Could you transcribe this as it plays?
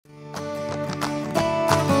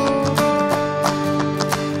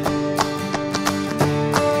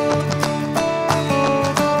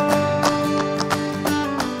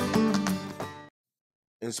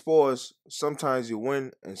sports, sometimes you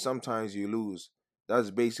win and sometimes you lose. That's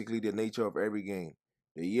basically the nature of every game.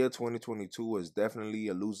 The year 2022 was definitely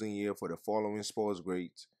a losing year for the following sports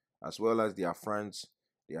greats, as well as their friends,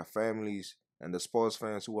 their families, and the sports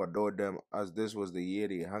fans who adored them, as this was the year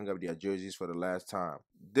they hung up their jerseys for the last time.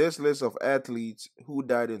 This list of athletes who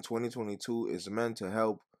died in 2022 is meant to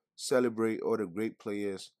help celebrate all the great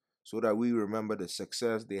players so that we remember the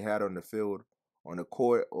success they had on the field, on the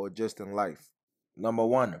court, or just in life. Number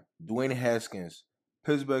one, Dwayne Haskins.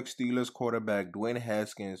 Pittsburgh Steelers quarterback Dwayne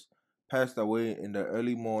Haskins passed away in the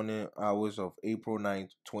early morning hours of April 9th,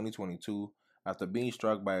 2022, after being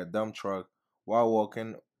struck by a dump truck while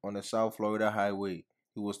walking on the South Florida highway.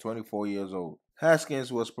 He was 24 years old.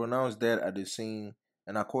 Haskins was pronounced dead at the scene,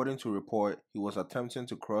 and according to report, he was attempting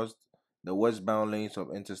to cross the westbound lanes of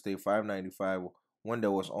Interstate 595 when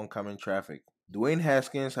there was oncoming traffic. Dwayne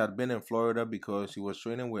Haskins had been in Florida because he was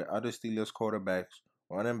training with other Steelers quarterbacks,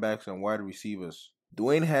 running backs, and wide receivers.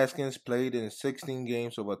 Dwayne Haskins played in 16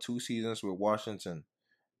 games over 2 seasons with Washington.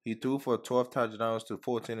 He threw for 12 touchdowns to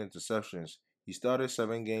 14 interceptions. He started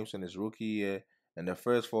 7 games in his rookie year and the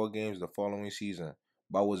first 4 games the following season,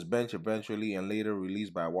 but was benched eventually and later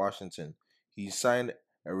released by Washington. He signed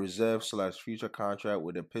a reserve/future contract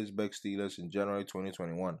with the Pittsburgh Steelers in January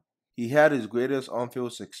 2021. He had his greatest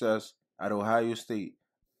on-field success at Ohio State.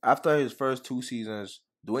 After his first 2 seasons,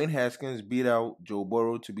 Dwayne Haskins beat out Joe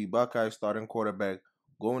Burrow to be Buckeyes starting quarterback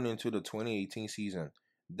going into the 2018 season.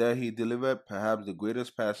 There he delivered perhaps the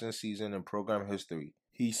greatest passing season in program history.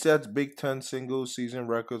 He sets Big Ten single season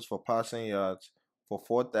records for passing yards for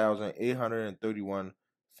 4,831,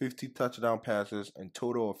 50 touchdown passes, and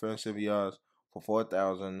total offensive yards for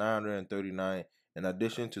 4,939, in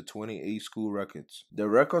addition to 28 school records. The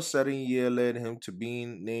record-setting year led him to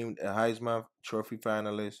being named a Heisman Trophy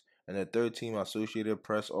finalist and a third-team Associated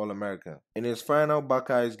Press All-American. In his final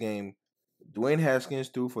Buckeyes game, Dwayne Haskins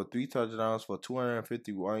threw for 3 touchdowns for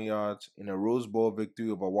 251 yards in a Rose Bowl victory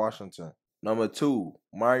over Washington. Number 2,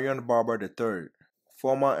 Marion Barber III.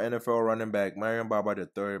 Former NFL running back Marion Barber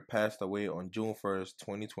III passed away on June 1st,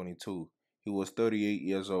 2022. He was 38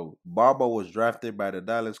 years old. Barber was drafted by the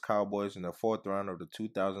Dallas Cowboys in the 4th round of the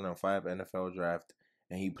 2005 NFL Draft,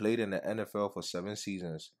 and he played in the NFL for 7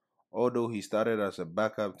 seasons. Although he started as a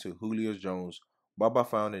backup to Julio Jones, Barber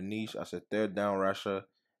found a niche as a third down rusher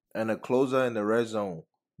and a closer in the red zone.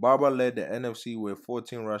 Barber led the NFC with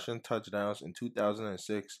 14 rushing touchdowns in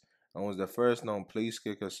 2006 and was the first non-place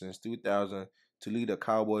kicker since 2000 to lead the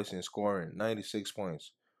Cowboys in scoring, 96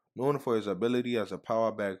 points. Known for his ability as a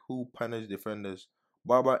power back who punished defenders,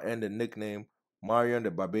 Barber earned the nickname Marion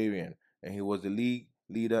the Barbarian, and he was the league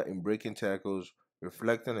leader in breaking tackles,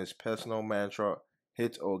 reflecting his personal mantra,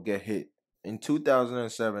 hit or get hit. In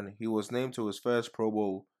 2007, he was named to his first Pro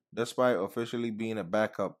Bowl, despite officially being a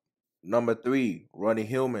backup. Number 3, Ronnie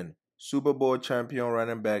Hillman. Super Bowl champion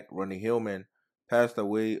running back Ronnie Hillman passed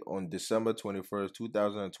away on December 21st,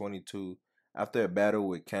 2022, after a battle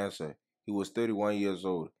with cancer. He was 31 years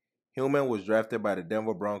old. Hillman was drafted by the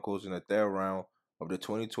Denver Broncos in the 3rd round of the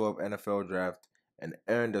 2012 NFL Draft and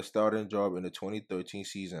earned a starting job in the 2013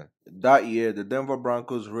 season. That year, the Denver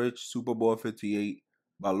Broncos reached Super Bowl 58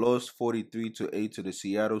 but lost 43-8 to the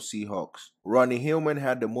Seattle Seahawks. Ronnie Hillman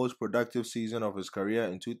had the most productive season of his career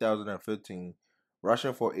in 2015,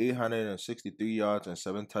 rushing for 863 yards and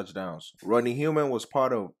 7 touchdowns. Ronnie Hillman was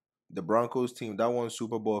part of the Broncos team that won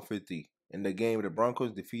Super Bowl 50. In the game, the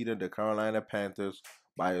Broncos defeated the Carolina Panthers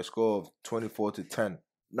by a score of 24-10.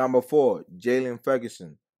 Number 4, Jalen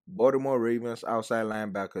Ferguson. Baltimore Ravens outside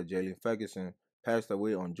linebacker Jalen Ferguson passed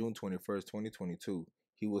away on June 21st, 2022.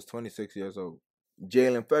 He was 26 years old.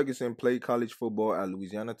 Jalen Ferguson played college football at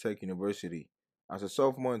Louisiana Tech University. As a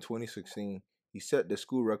sophomore in 2016, he set the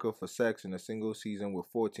school record for sacks in a single season with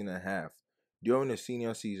 14.5. During his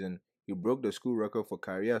senior season, he broke the school record for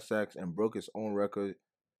career sacks and broke his own record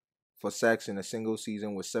for sacks in a single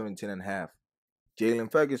season with 17.5.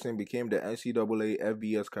 Jalen Ferguson became the NCAA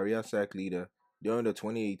FBS career sack leader during the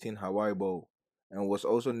 2018 Hawaii Bowl and was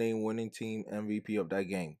also named winning team MVP of that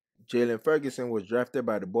game. Jalen Ferguson was drafted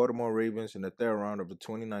by the Baltimore Ravens in the 3rd round of the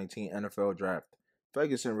 2019 NFL Draft.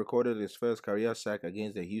 Ferguson recorded his first career sack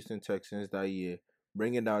against the Houston Texans that year,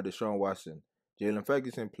 bringing down Deshaun Watson. Jalen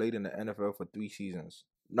Ferguson played in the NFL for 3 seasons.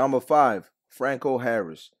 Number 5, Franco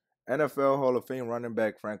Harris. NFL Hall of Fame running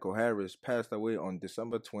back Franco Harris passed away on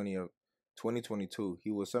December 20th, 2022.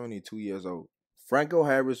 He was 72 years old. Franco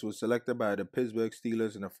Harris was selected by the Pittsburgh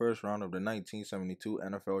Steelers in the 1st round of the 1972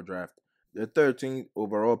 NFL Draft, the 13th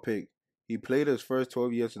overall pick. He played his first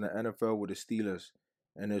 12 years in the NFL with the Steelers,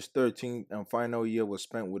 and his 13th and final year was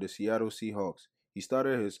spent with the Seattle Seahawks. He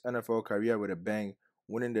started his NFL career with a bang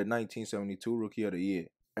winning the 1972 Rookie of the Year.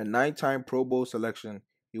 A 9-time Pro Bowl selection,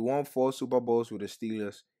 he won 4 Super Bowls with the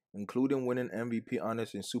Steelers, including winning MVP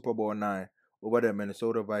honors in Super Bowl IX over the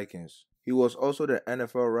Minnesota Vikings. He was also the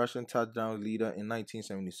NFL rushing touchdown leader in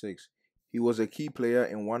 1976. He was a key player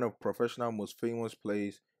in one of professional most famous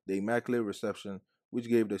plays, the Immaculate Reception, which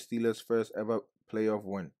gave the Steelers' first ever playoff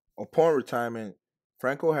win. Upon retirement,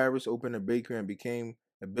 Franco Harris opened a bakery and became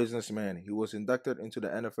a businessman. He was inducted into the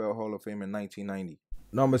NFL Hall of Fame in 1990.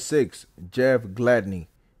 Number 6, Jeff Gladney.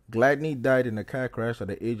 Gladney died in a car crash at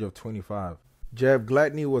the age of 25. Jeff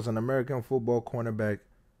Gladney was an American football cornerback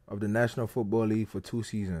of the National Football League for 2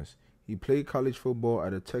 seasons. He played college football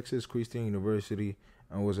at the Texas Christian University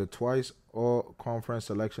and was a twice All-Conference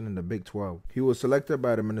selection in the Big 12. He was selected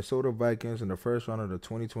by the Minnesota Vikings in the first round of the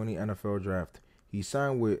 2020 NFL Draft. He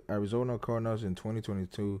signed with Arizona Cardinals in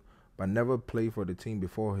 2022, but never played for the team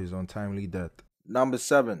before his untimely death. Number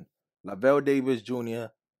 7, Lavelle Davis Jr.,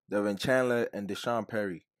 Devin Chandler, and Deshaun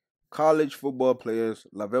Perry. College football players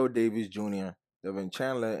Lavelle Davis Jr., Devin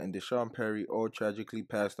Chandler, and Deshaun Perry all tragically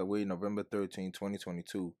passed away November 13,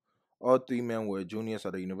 2022. All 3 men were juniors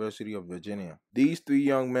at the University of Virginia. These 3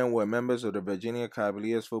 young men were members of the Virginia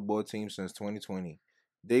Cavaliers football team since 2020.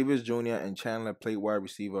 Davis Jr. and Chandler played wide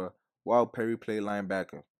receiver, while Perry played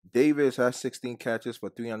linebacker. Davis has 16 catches for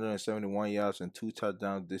 371 yards and 2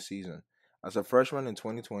 touchdowns this season. As a freshman in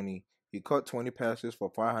 2020, he caught 20 passes for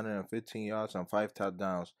 515 yards and 5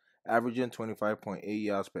 touchdowns, averaging 25.8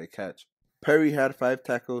 yards per catch. Perry had 5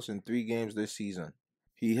 tackles in 3 games this season.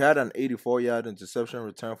 He had an 84-yard interception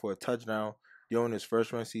return for a touchdown during his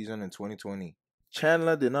freshman season in 2020.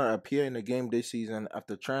 Chandler did not appear in the game this season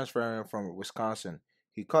after transferring from Wisconsin.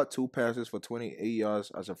 He caught 2 passes for 28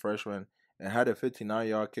 yards as a freshman and had a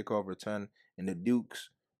 59-yard kickoff return in the Duke's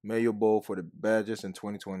Mayo Bowl for the Badgers in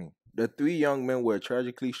 2020. The 3 young men were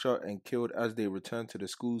tragically shot and killed as they returned to the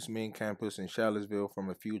school's main campus in Charlottesville from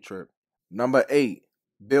a field trip. Number 8,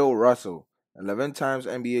 Bill Russell. 11 times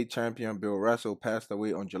NBA champion Bill Russell passed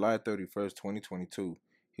away on July 31st, 2022.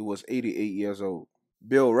 He was 88 years old.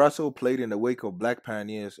 Bill Russell played in the wake of black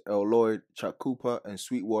pioneers L. Lloyd, Chuck Cooper, and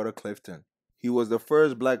Sweetwater Clifton. He was the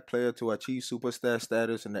first black player to achieve superstar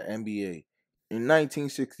status in the NBA. In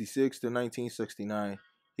 1966 to 1969,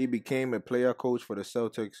 he became a player coach for the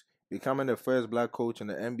Celtics, becoming the first black coach in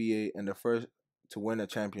the NBA and the first to win a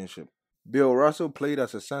championship. Bill Russell played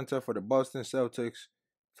as a center for the Boston Celtics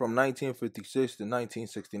from 1956 to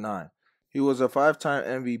 1969. He was a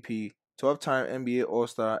 5-time MVP, 12-time NBA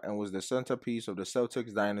All-Star, and was the centerpiece of the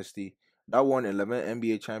Celtics dynasty that won 11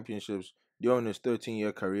 NBA championships during his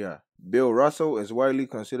 13-year career. Bill Russell is widely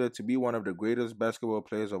considered to be one of the greatest basketball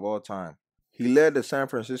players of all time. He led the San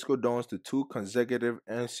Francisco Dons to 2 consecutive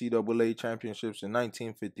NCAA championships in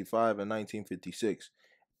 1955 and 1956,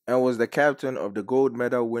 and was the captain of the gold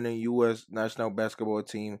medal-winning U.S. national basketball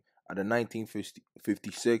team at the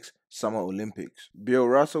 1956 Summer Olympics. Bill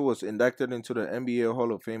Russell was inducted into the NBA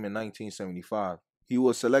Hall of Fame in 1975. He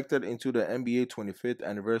was selected into the NBA 25th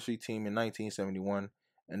anniversary team in 1971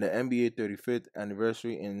 and the NBA 35th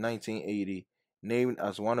anniversary in 1980, named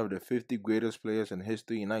as one of the 50 greatest players in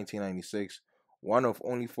history in 1996, one of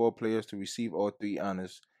only 4 players to receive all 3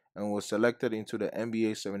 honors, and was selected into the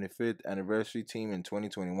NBA 75th anniversary team in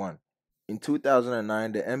 2021. In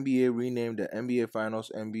 2009, the NBA renamed the NBA Finals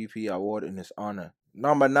MVP award in his honor.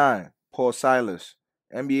 Number 9, Paul Silas.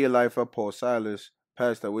 NBA lifer Paul Silas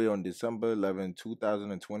passed away on December 11,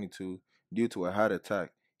 2022 due to a heart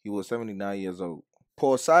attack. He was 79 years old.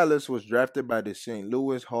 Paul Silas was drafted by the St.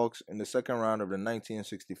 Louis Hawks in the 2nd round of the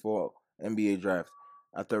 1964 NBA draft.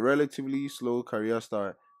 After a relatively slow career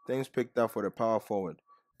start, things picked up for the power forward.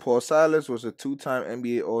 Paul Silas was a 2-time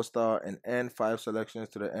NBA All-Star and earned 5 selections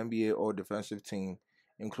to the NBA All-Defensive Team,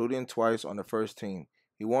 including twice on the first team.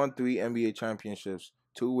 He won 3 NBA championships,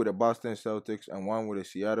 2 with the Boston Celtics and 1 with the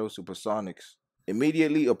Seattle Supersonics.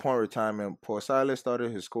 Immediately upon retirement, Paul Silas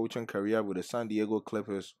started his coaching career with the San Diego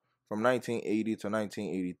Clippers from 1980 to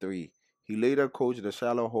 1983. He later coached the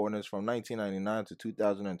Charlotte Hornets from 1999 to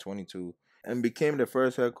 2022 and became the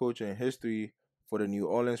first head coach in history for the New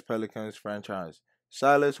Orleans Pelicans franchise.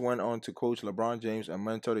 Silas went on to coach LeBron James and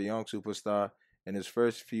mentor the young superstar in his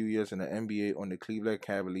first few years in the NBA on the Cleveland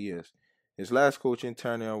Cavaliers. His last coaching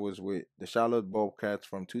tenure was with the Charlotte Bobcats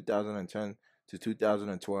from 2010 to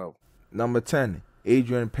 2012. Number 10,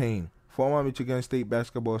 Adrian Payne. Former Michigan State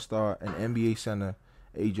basketball star and NBA center,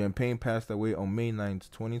 Adrian Payne passed away on May 9,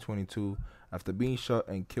 2022 after being shot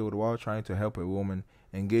and killed while trying to help a woman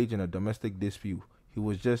engage in a domestic dispute. He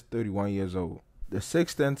was just 31 years old. The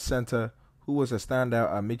 6'10" center, who was a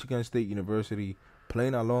standout at Michigan State University,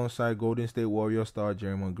 playing alongside Golden State Warrior star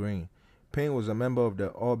Draymond Green. Payne was a member of the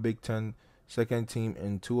All Big Ten second team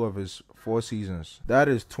in 2 of his 4 seasons. That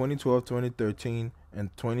is 2012-2013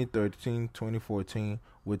 and 2013-2014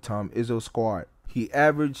 with Tom Izzo's squad. He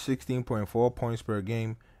averaged 16.4 points per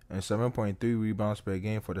game and 7.3 rebounds per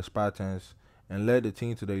game for the Spartans and led the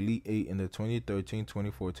team to the Elite Eight in the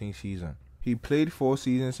 2013-2014 season. He played 4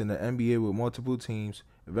 seasons in the NBA with multiple teams,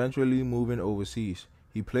 eventually moving overseas.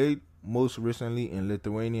 He played most recently in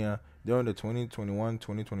Lithuania during the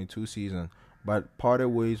 2021-2022 season, but parted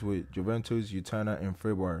ways with Juventus Utena in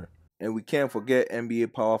February. And we can't forget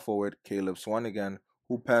NBA power forward Caleb Swanigan,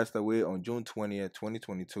 who passed away on June 20th,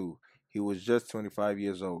 2022. He was just 25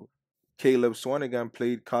 years old. Caleb Swanigan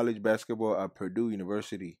played college basketball at Purdue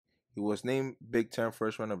University. He was named Big Ten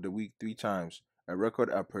Freshman of the Week 3 times, a record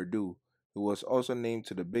at Purdue. He was also named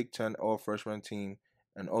to the Big Ten All-Freshman team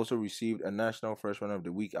and also received a National Freshman of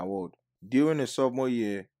the Week award. During his sophomore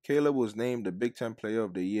year, Caleb was named the Big Ten Player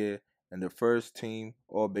of the Year and the first team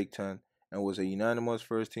All-Big Ten and was a unanimous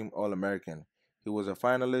first-team All-American. He was a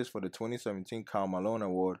finalist for the 2017 Karl Malone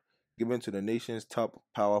Award given to the nation's top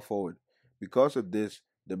power forward. Because of this,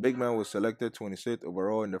 the big man was selected 26th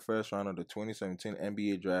overall in the first round of the 2017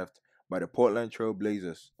 NBA Draft by the Portland Trail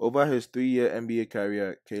Blazers. Over his 3-year NBA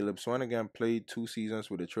career, Caleb Swanigan played 2 seasons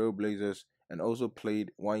with the Trail Blazers and also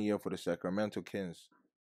played 1 year for the Sacramento Kings.